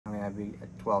I'd be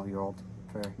a 12-year-old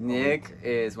for Nick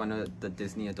is one of the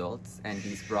Disney adults, and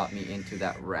he's brought me into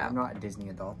that rap. I'm not a Disney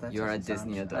adult. You're a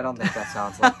Disney adult. I don't think that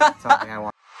sounds like something I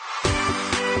want.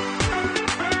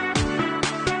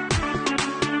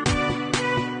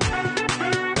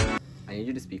 I need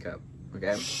you to speak up,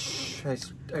 okay? Shh,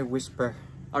 I whisper.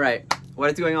 Alright, what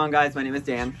is going on, guys? My name is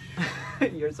Dan.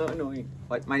 You're so annoying.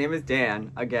 What? My name is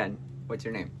Dan. Again, what's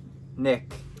your name?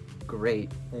 Nick.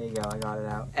 Great. There you go, I got it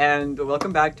out. And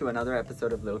welcome back to another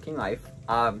episode of Littlekinglife.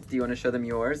 Do you want to show them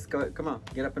yours? Come on,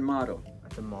 get up and model.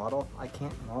 The model? I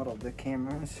can't model the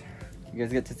cameras. You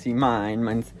guys get to see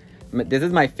mine. This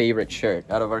is my favorite shirt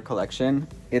out of our collection.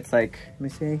 It's like, Let me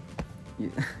see.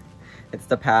 it's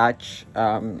the patch.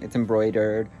 It's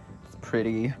embroidered. It's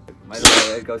pretty. By the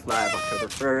way, it goes live October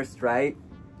 1st, right?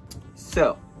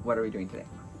 So, what are we doing today?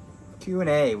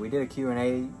 Q&A. We did a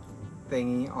Q&A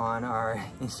thingy on our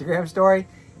Instagram story,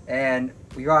 and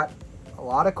we got a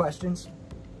lot of questions.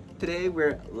 Today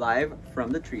we're live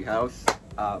from the treehouse.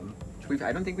 I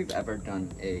don't think we've ever done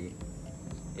a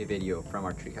video from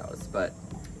our treehouse, but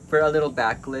for a little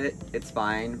backlit, it's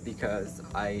fine because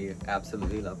I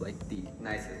absolutely love like the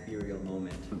nice ethereal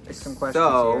moment. Pick some questions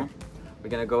So here. we're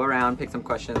gonna go around, pick some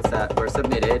questions that were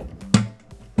submitted.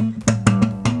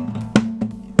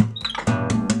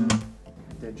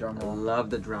 The drum I roll. love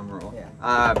the drum roll.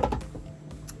 Yeah.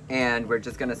 And we're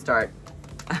just gonna start.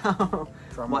 Drum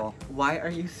roll. Why are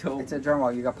you so? It's a drum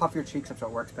roll. You got to puff your cheeks up so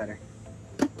it works better.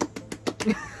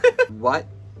 What's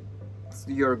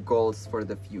your goals for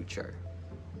the future?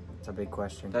 It's a big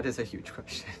question. That is a huge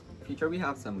question. Future, we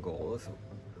have some goals,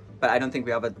 but I don't think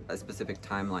we have a specific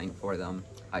timeline for them.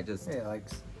 I just Yeah, like,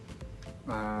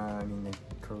 I mean, the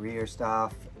career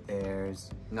stuff. There's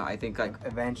no. I think like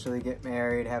eventually get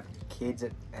married, have kids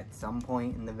at some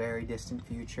point in the very distant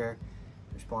future.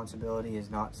 Responsibility is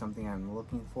not something I'm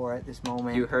looking for at this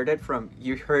moment. you heard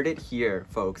it here,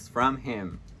 folks, from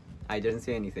him. I didn't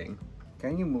say anything.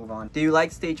 Can you move on? Do you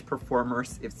like stage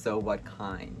performers? If so, what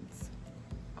kinds?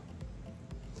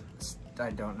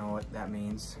 I don't know what that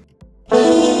means.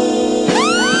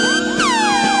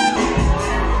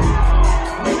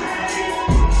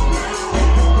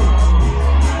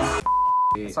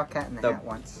 I saw Cat in the Hat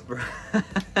once.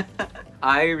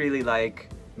 I really like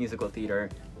musical theater.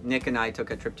 Nick and I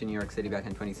took a trip to New York City back in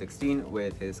 2016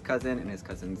 with his cousin and his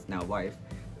cousin's now wife,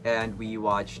 and we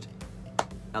watched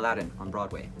Aladdin on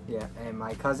Broadway. Yeah, and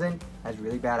my cousin has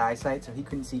really bad eyesight, so he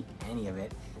couldn't see any of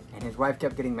it. And his wife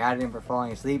kept getting mad at him for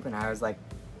falling asleep, and I was like,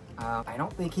 I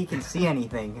don't think he can see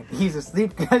anything. He's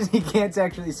asleep because he can't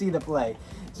actually see the play.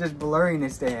 It's just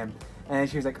blurriness to him. And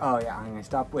she was like, oh yeah, I'm gonna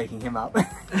stop waking him up.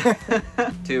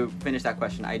 To finish that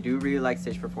question, I do really like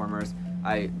stage performers.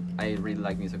 I really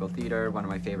like musical theater. One of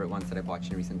my favorite ones that I've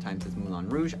watched in recent times is Moulin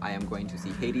Rouge. I am going to see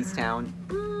Hadestown.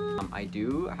 I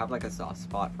do have like a soft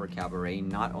spot for cabaret,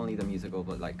 not only the musical,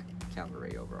 but like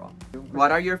cabaret overall.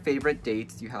 What are your favorite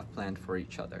dates you have planned for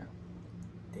each other?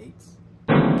 Dates?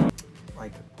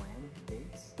 Like planned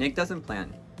dates? Nick doesn't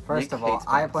plan. First Nick of all, hates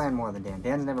I plans. plan more than Dan.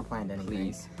 Dan's never planned anything.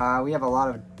 Please. We have a lot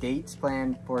of dates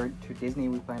planned to Disney.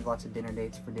 We planned lots of dinner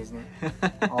dates for Disney.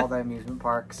 All the amusement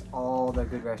parks, all the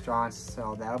good restaurants.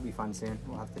 So that'll be fun soon.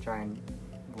 We'll have to try and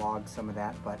vlog some of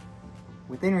that, but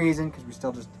within reason, because we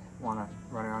still just want to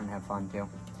run around and have fun too.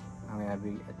 I mean, I'd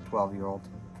be a 12-year-old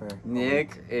for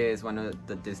Nick is one of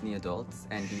the Disney adults,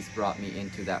 and he's brought me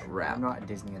into that rap. I'm not a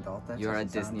Disney adult. You're a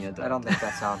Disney adult. I don't think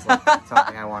that sounds like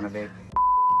something I want to be.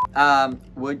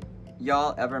 Would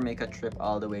y'all ever make a trip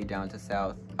all the way down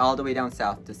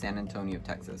south to San Antonio,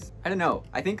 Texas? I don't know.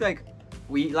 I think like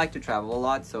we like to travel a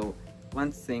lot, so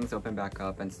once things open back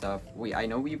up and stuff, I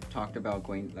know we've talked about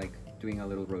doing a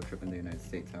little road trip in the United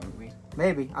States, haven't we?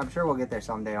 Maybe. I'm sure we'll get there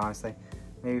someday, honestly.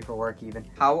 Maybe for work even.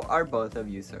 How are both of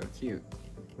you so cute?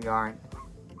 We aren't.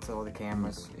 It's all the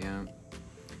cameras. Yeah.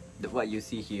 What you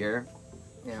see here,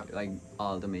 Yeah. like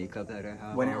all the makeup that I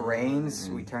have. When it on, rains,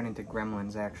 and- we turn into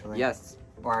gremlins, actually. Yes.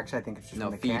 Or actually, I think it's just No,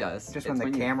 when the feed us. Just It's when the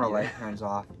when you camera feed light us. turns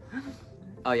off.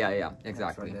 Oh yeah, exactly.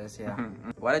 That's what it is, yeah.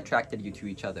 What attracted you to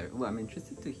each other? Ooh, I'm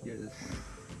interested to hear this one.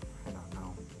 I don't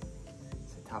know.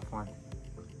 It's a tough one.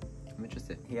 I'm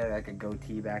interested. He had like a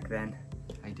goatee back then.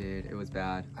 I did. It was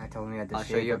bad. I told him he had to I'll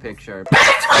shave show you a it picture.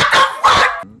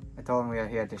 I told him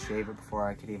he had to shave it before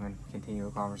I could even continue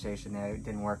a conversation. It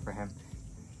didn't work for him.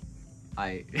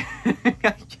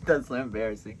 That's so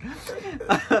embarrassing.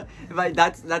 But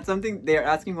that's something they're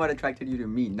asking. What attracted you to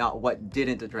me, not what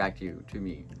didn't attract you to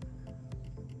me.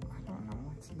 I don't know.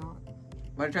 It's not.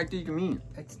 What attracted you to me?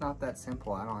 It's not that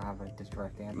simple. I don't have a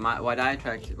direct answer.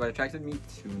 What attracted me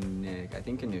to Nick, I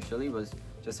think initially was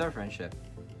just our friendship.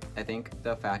 I think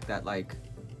the fact that like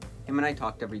him and I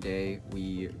talked every day.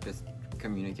 We just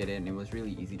communicated, and it was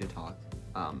really easy to talk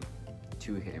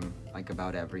to him, like,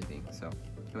 about everything. So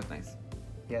it was nice.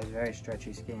 He has very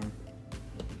stretchy skin.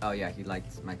 Oh yeah, he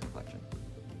likes my complexion.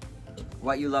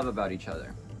 What you love about each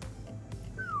other?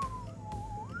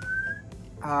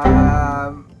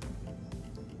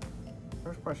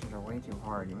 First questions are way too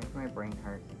hard. You make my brain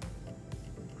hurt.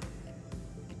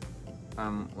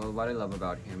 Well, what I love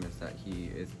about him is that he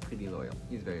is pretty loyal.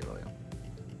 He's very loyal.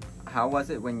 How was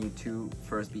it when you two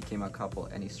first became a couple?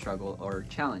 Any struggle or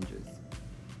challenges?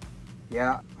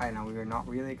 Yeah, I know, we were not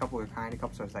really a couple, we were kind of a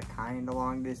couple, so it was like kind of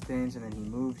long distance, and then he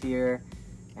moved here,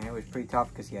 and it was pretty tough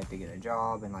because he had to get a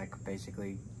job, and like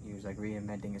basically he was like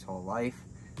reinventing his whole life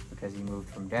because he moved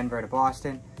from Denver to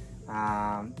Boston.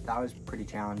 That was pretty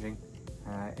challenging.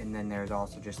 And then there's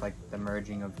also just like the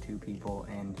merging of two people,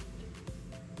 and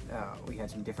we had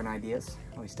some different ideas.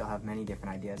 We still have many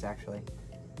different ideas, actually.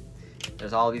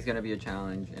 There's always going to be a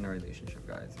challenge in a relationship,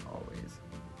 guys, always.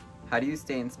 How do you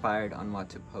stay inspired on what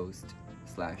to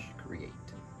post/create?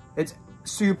 It's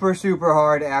super, super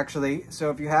hard, actually. So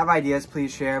if you have ideas,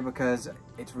 please share, because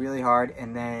it's really hard.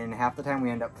 And then half the time we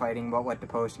end up fighting about what to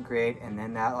post and create, and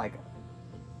then that like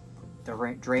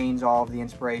drains all of the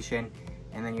inspiration,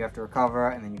 and then you have to recover,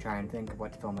 and then you try and think of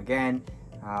what to film again.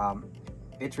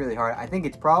 It's really hard. I think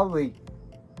it's probably,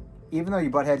 even though you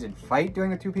butt heads and fight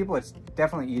doing it with two people, it's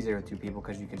definitely easier with two people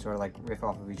because you can sort of like riff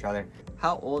off of each other.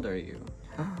 How old are you?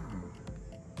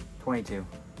 22.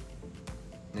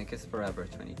 Nick is forever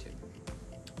 22.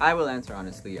 I will answer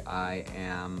honestly, I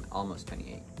am almost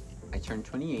 28. I turned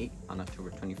 28 on October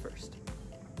 21st.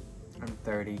 I'm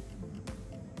 30. If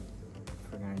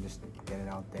we're gonna just get it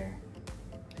out there.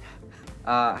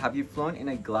 Have you flown in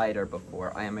a glider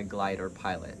before? I am a glider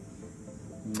pilot.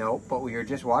 Nope, but we were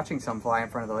just watching some fly in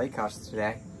front of the lake house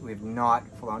today. We've not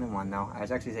flown in one though. I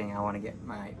was actually saying I want to get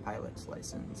my pilot's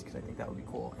license because I think that would be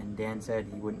cool. And Dan said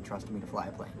he wouldn't trust me to fly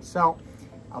a plane. So,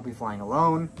 I'll be flying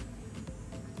alone.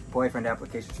 Boyfriend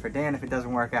applications for Dan if it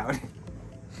doesn't work out.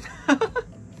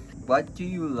 What do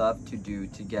you love to do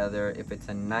together if it's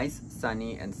a nice,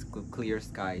 sunny, and clear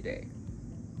sky day?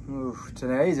 Oof,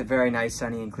 today is a very nice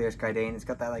sunny and clear sky day, and it's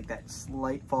got that like that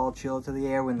slight fall chill to the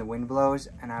air when the wind blows,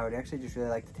 and I would actually just really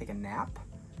like to take a nap.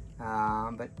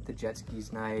 But the jet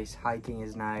ski's nice, hiking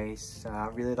is nice.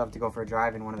 Really love to go for a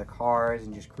drive in one of the cars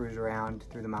and just cruise around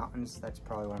through the mountains. That's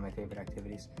probably one of my favorite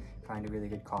activities. Find a really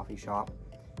good coffee shop,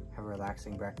 have a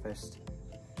relaxing breakfast.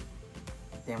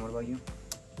 Dan, what about you?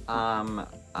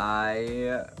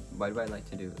 What do I like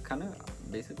to do? Kind of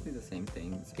basically the same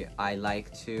things. I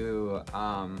like to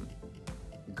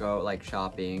go like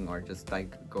shopping or just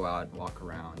like go out, walk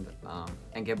around,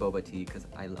 and get boba tea because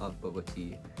I love boba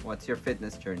tea. What's your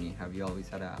fitness journey? Have you always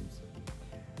had abs?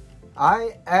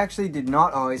 I actually did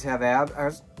not always have abs. I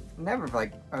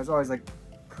was always like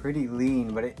pretty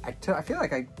lean, but I feel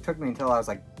like it took me until I was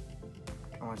like,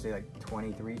 I want to say like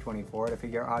 23, 24 to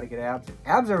figure out how to get abs.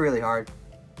 Abs are really hard.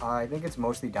 I think it's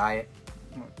mostly diet,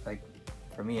 like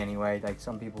for me anyway. Like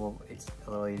some people it's a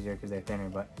little easier because they're thinner,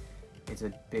 but it's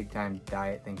a big time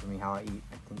diet thing for me how I eat.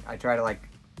 I try to like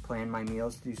plan my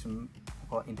meals, do some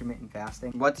intermittent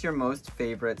fasting. What's your most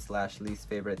favorite / least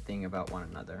favorite thing about one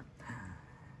another?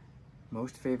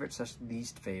 Most favorite /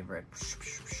 least favorite.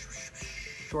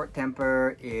 Short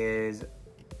temper is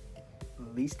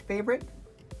least favorite.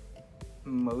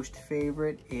 Most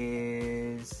favorite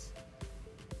is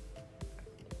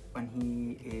when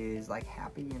he is like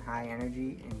happy and high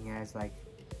energy and he has like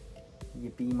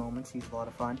yippee moments. He's a lot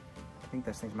of fun. I think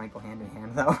those things might go hand in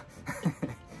hand though.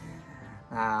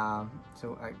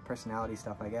 So personality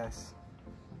stuff, I guess.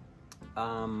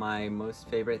 My most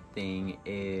favorite thing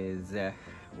is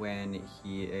when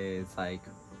he is like,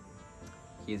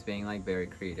 he's being like very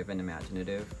creative and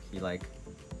imaginative.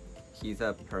 He's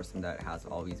a person that has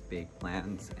all these big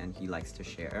plans and he likes to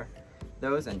share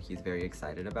those, and he's very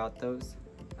excited about those.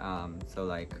 So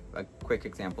like a quick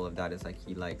example of that is like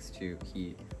he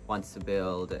wants to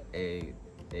build a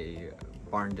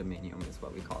barn dominium is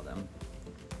what we call them,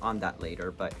 on that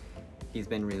later, but he's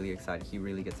been really excited. He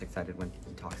really gets excited when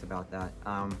he talks about that.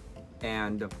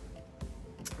 And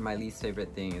my least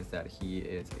favorite thing is that he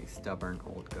is a stubborn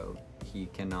old goat. He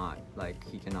cannot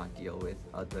deal with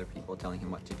other people telling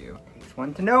him what to do. Takes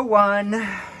one to know one.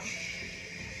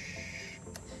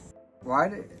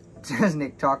 Why does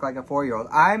Nick talk like a 4-year-old?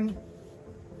 I'm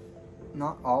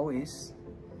not always,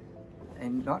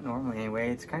 and not normally anyway.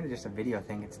 It's kind of just a video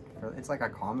thing. It's like a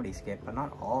comedy skit, but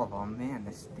not all of them.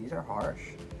 Man, these are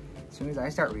harsh. As soon as I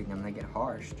start reading them, they get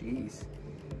harsh. Jeez.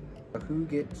 But who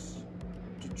gets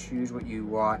to choose what you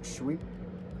watch? We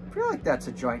feel like that's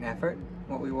a joint effort,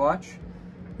 what we watch.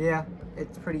 Yeah,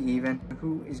 it's pretty even.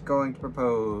 Who is going to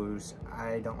propose?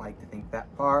 I don't like to think that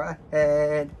far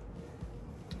ahead.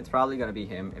 It's probably gonna be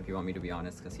him, if you want me to be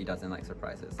honest, because he doesn't like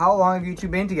surprises. How long have you two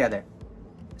been together?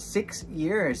 6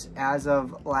 years as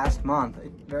of last month. A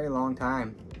very long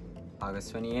time.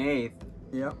 August 28th.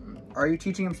 Yep. Are you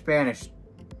teaching him Spanish?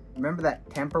 Remember that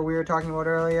temper we were talking about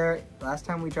earlier? Last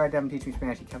time we tried to have him teach me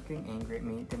Spanish, he kept getting angry at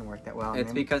me. It didn't work that well.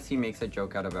 It's because he makes a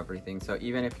joke out of everything. So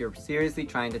even if you're seriously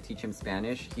trying to teach him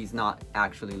Spanish, he's not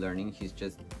actually learning. He's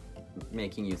just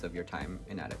making use of your time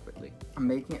inadequately. I'm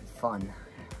making it fun.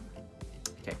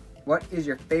 Okay. What is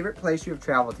your favorite place you have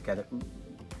traveled together?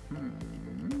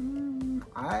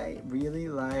 I really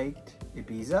liked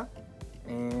Ibiza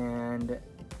and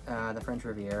the French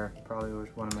Riviera. Probably was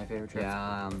one of my favorite trips.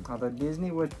 Yeah. Although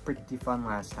Disney was pretty fun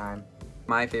last time.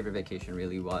 My favorite vacation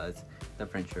really was the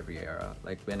French Riviera.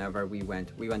 Like whenever we went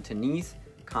to Nice,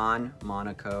 Cannes,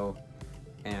 Monaco,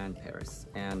 and Paris.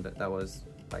 And that was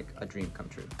like a dream come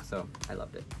true. So I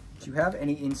loved it. Do you have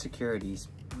any insecurities?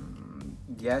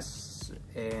 Yes,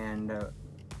 and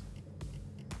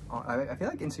I feel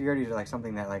like insecurities are like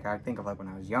something that like I think of like when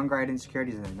I was younger I had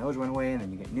insecurities and then those went away and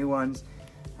then you get new ones.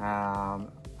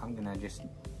 I'm gonna just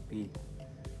be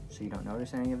so you don't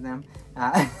notice any of them.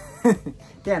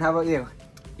 Dan, how about you?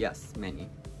 Yes, many.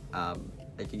 I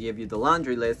could give you the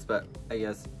laundry list, but I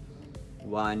guess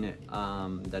one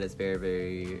that is very,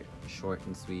 very short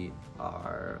and sweet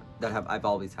I've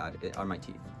always had are my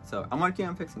teeth. So I'm working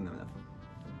on fixing them though.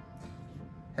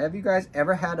 Have you guys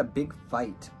ever had a big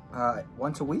fight?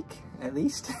 Once a week, at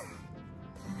least.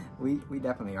 we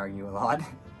definitely argue a lot.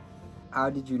 How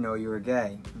did you know you were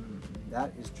gay?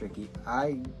 That is tricky.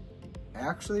 I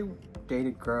actually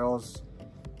dated girls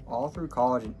all through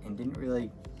college and didn't really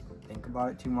think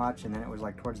about it too much. And then it was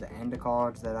like towards the end of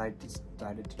college that I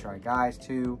decided to try guys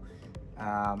too.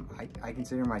 I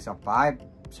consider myself bi,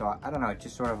 so I don't know. It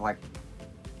just sort of like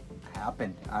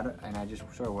happened, and I just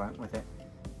sort of went with it.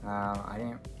 I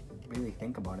didn't really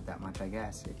think about it that much, I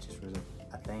guess. It just was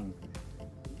a thing.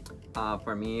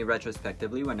 For me,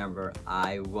 retrospectively, whenever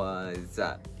I was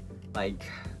like,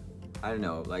 I don't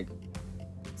know, like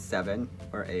 7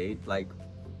 or 8, like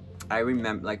I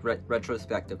remember like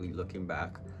retrospectively looking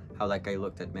back how like I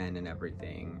looked at men and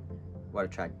everything, what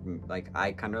attracted me. Like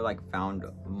I kind of like found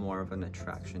more of an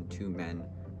attraction to men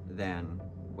than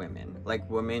women. Like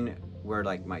women were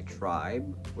like my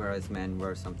tribe, whereas men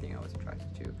were something I was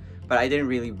attracted to. But I didn't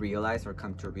really realize or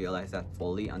come to realize that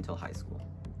fully until high school.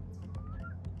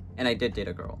 And I did date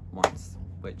a girl once,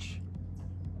 which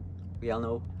we all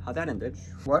know how that ended.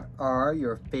 What are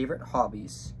your favorite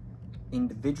hobbies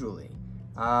individually?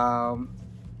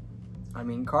 I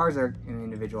mean, cars are an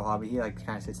individual hobby. He like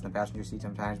kind of sits in the passenger seat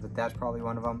sometimes, but that's probably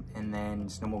one of them. And then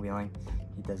snowmobiling.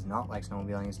 He does not like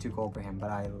snowmobiling. It's too cold for him, but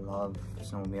I love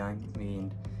snowmobiling. Me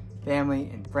and family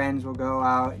and friends will go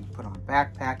out and you put on a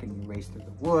backpack and you race through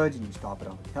the woods and you stop at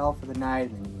a hotel for the night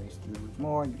and then you race through the woods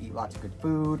more and you eat lots of good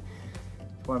food.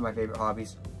 It's one of my favorite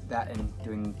hobbies. That and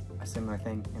doing a similar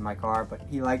thing in my car, but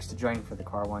he likes to join for the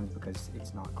car ones because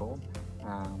it's not cold.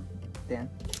 Dan?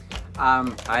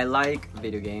 I like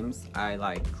video games. I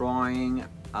like drawing.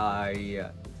 I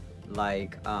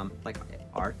like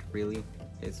art really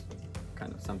is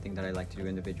kind of something that I like to do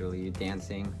individually.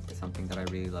 Dancing is something that I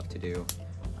really love to do,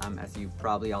 as you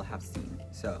probably all have seen.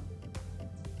 So,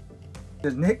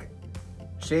 does Nick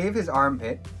shave his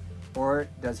armpit, or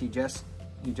does he just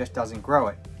doesn't grow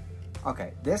it?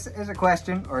 Okay, this is a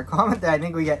question or a comment that I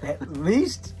think we get at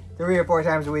least 3 or 4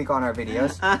 times a week on our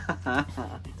videos.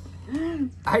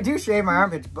 I do shave my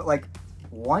armpits, but like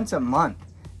once a month.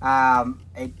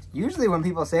 Usually when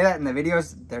people say that in the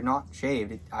videos, they're not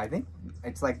shaved. I think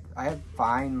it's like I have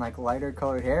fine, like lighter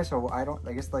colored hair, so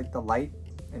I guess like the light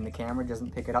in the camera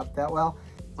doesn't pick it up that well.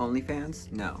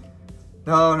 OnlyFans? No.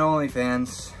 No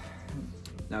OnlyFans.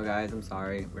 No, guys, I'm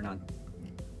sorry. We're not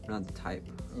the type.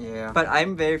 Yeah. But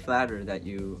I'm very flattered that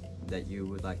you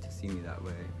would like to see me that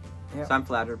way. Yep. So I'm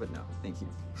flattered, but no, thank you.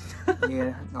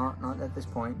 Yeah, not at this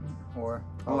point, or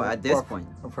at this point,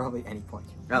 or probably any point.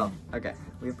 Oh, okay.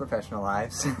 We have professional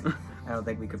lives. I don't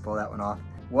think we could pull that one off.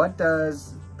 What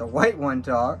does the white one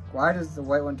talk? Why does the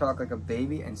white one talk like a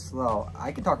baby and slow?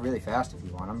 I can talk really fast if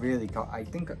you want. I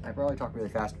think I probably talk really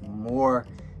fast more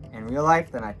in real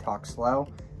life than I talk slow.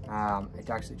 It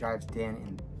actually drives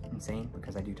Dan insane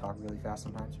because I do talk really fast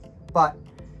sometimes. But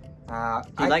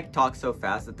he talks so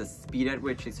fast that the speed at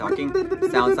which he's talking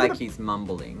sounds like he's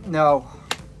mumbling. No.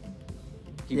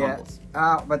 He mumbles.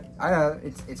 But I don't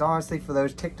know. It's honestly for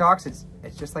those TikToks.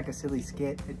 It's just like a silly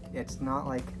skit. It's not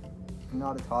like I'm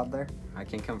not a toddler. I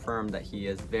can confirm that he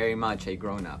is very much a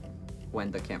grown-up when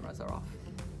the cameras are off.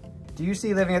 Do you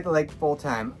see living at the lake full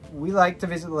time? We like to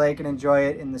visit the lake and enjoy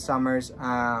it in the summers.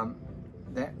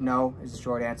 No is the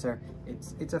short answer.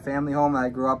 It's a family home that I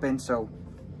grew up in, so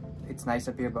it's nice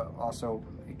up here, but also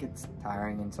it gets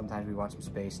tiring and sometimes we want some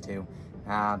space too.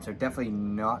 So definitely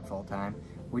not full time.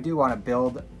 We do want to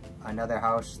build another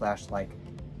house / like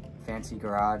fancy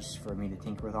garage for me to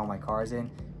tinker with all my cars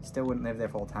in. Still wouldn't live there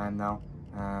full time though.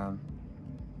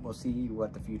 We'll see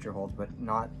what the future holds, but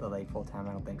not the lake full time.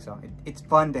 I don't think so. It's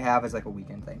fun to have as like a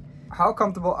weekend thing. How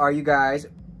comfortable are you guys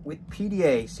with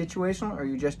PDA? Situational, or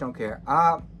you just don't care?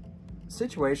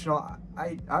 Situational.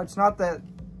 It's not that.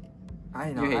 I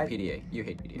don't know. You hate PDA. You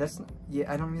hate PDA. That's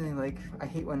yeah. I don't really like. I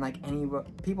hate when like any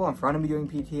people in front of me doing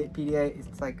PDA.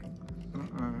 It's like.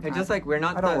 It's just like we're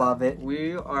not. I don't love it.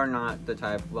 We are not the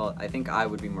type. Well, I think I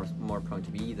would be more prone to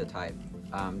be the type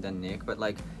than Nick, but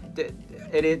like.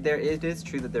 It is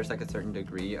true that there's like a certain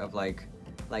degree of like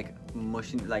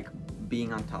mushing, like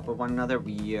being on top of one another.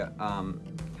 We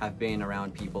have been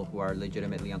around people who are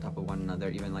legitimately on top of one another,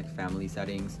 even like family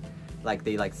settings. Like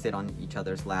they like sit on each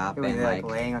other's lap and like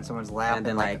laying on someone's lap, and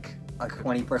then like a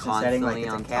 20-person setting, like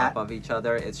it's on a cat. top of each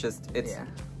other. It's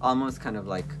almost kind of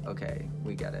like, okay,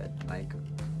 we get it. Like,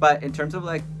 but in terms of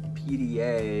like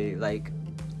PDA, like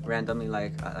randomly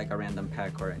like a random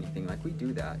peck or anything, like we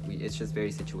do that. It's just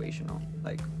very situational.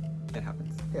 Like it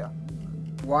happens. Yeah.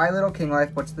 Why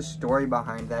Littlekinglife? What's the story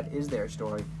behind that? Is there a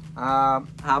story? How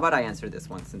about I answer this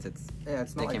one since it's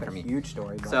not like a huge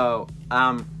story. But... So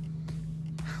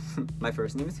my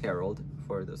first name is Harold.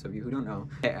 For those of you who don't know,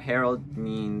 Harold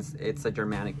means, it's a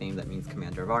Germanic name that means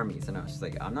commander of armies, and I was just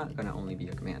like, I'm not gonna only be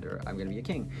a commander, I'm gonna be a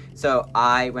king. So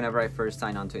whenever I first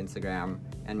signed on to Instagram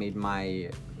and made my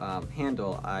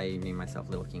handle, I named myself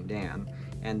Little King Dan,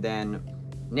 and then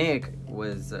Nick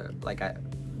was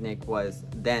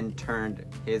then turned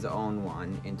his own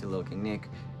one into Little King Nick,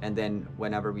 and then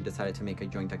whenever we decided to make a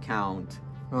joint account.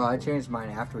 Well, I changed mine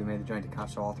after we made the joint account,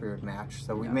 so all three would match.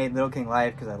 So we made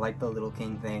Littlekinglife because I like the Little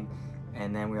King thing.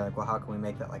 And then we were like, well, how can we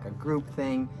make that like a group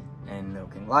thing? And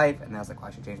Littlekinglife. And I was like, well,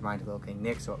 I should change mine to Little King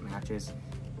Nick so it matches.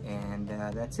 And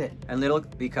that's it. And little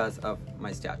because of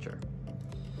my stature.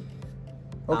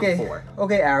 Okay. I'm 4.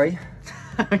 Okay, Ari.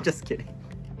 I'm just kidding.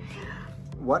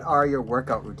 What are your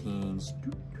workout routines?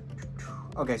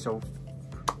 Okay, so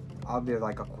I'll do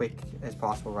like a quick as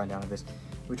possible rundown of this.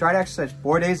 We try to exercise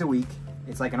 4 days a week.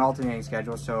 It's like an alternating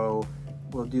schedule. So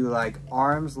we'll do like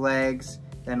arms, legs.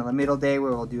 Then on the middle day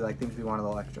where we'll do like things we want a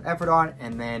little extra effort on,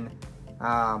 and then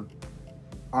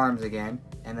arms again.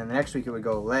 And then the next week it would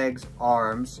go legs,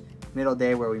 arms, middle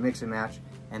day where we mix and match,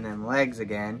 and then legs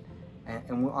again.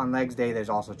 And on legs day there's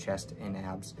also chest and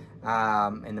abs.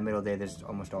 In the middle day there's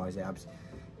almost always abs.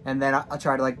 And then I'll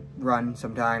try to like run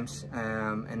sometimes.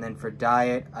 And then for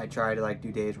diet, I try to like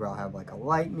do days where I'll have like a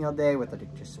light meal day with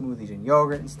like just smoothies and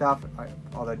yogurt and stuff.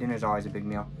 Although dinner's always a big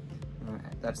meal.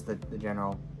 That's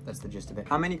the gist of it.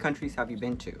 How many countries have you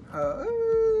been to?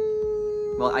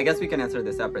 Well, I guess we can answer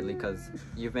this separately because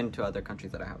you've been to other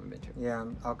countries that I haven't been to. Yeah,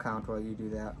 I'll count while you do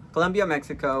that. Colombia,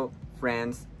 Mexico,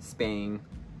 France, Spain,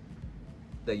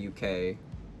 the UK.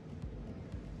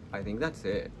 I think that's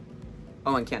it.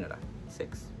 Oh, and Canada.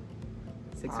 6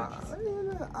 countries.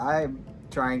 I'm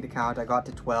trying to count. I got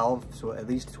to 12, so at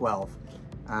least 12.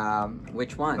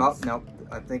 Which ones? Nope.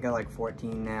 I think I'm like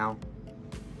 14 now.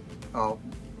 Oh.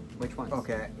 Which ones?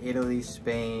 Okay, Italy,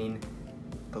 Spain,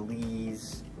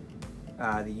 Belize,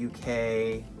 the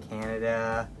UK,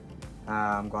 Canada,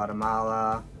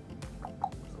 Guatemala,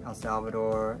 El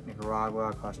Salvador,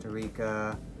 Nicaragua, Costa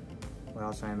Rica. What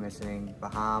else am I missing?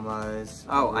 Bahamas.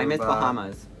 Oh, Aruba. I missed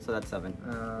Bahamas, so that's 7.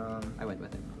 I went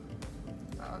with him.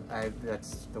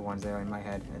 That's the ones that are in my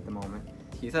head at the moment.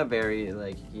 He's a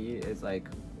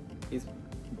he's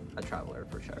a traveler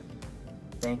for sure.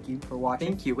 Thank you for watching.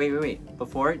 Thank you. Wait.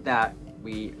 Before that,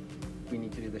 we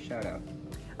need to do the shout out.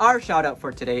 Our shout out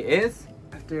for today is,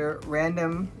 after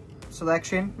random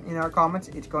selection in our comments,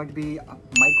 it's going to be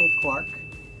Michael Clark.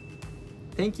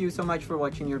 Thank you so much for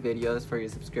watching your videos, for your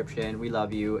subscription. We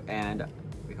love you, and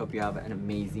we hope you have an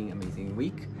amazing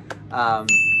week.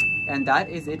 And that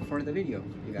is it for the video,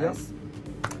 you guys.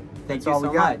 Yep. Thank you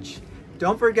so much.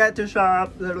 Don't forget to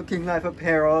shop Littlekinglife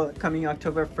apparel coming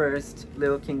October 1st,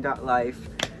 littleking.life.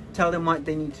 Tell them what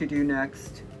they need to do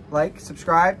next. Like,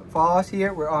 subscribe, follow us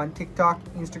here. We're on TikTok,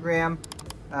 Instagram,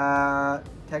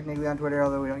 technically on Twitter,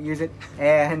 although we don't use it.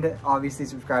 And obviously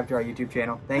subscribe to our YouTube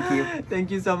channel. Thank you.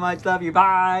 Thank you so much. Love you.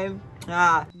 Bye.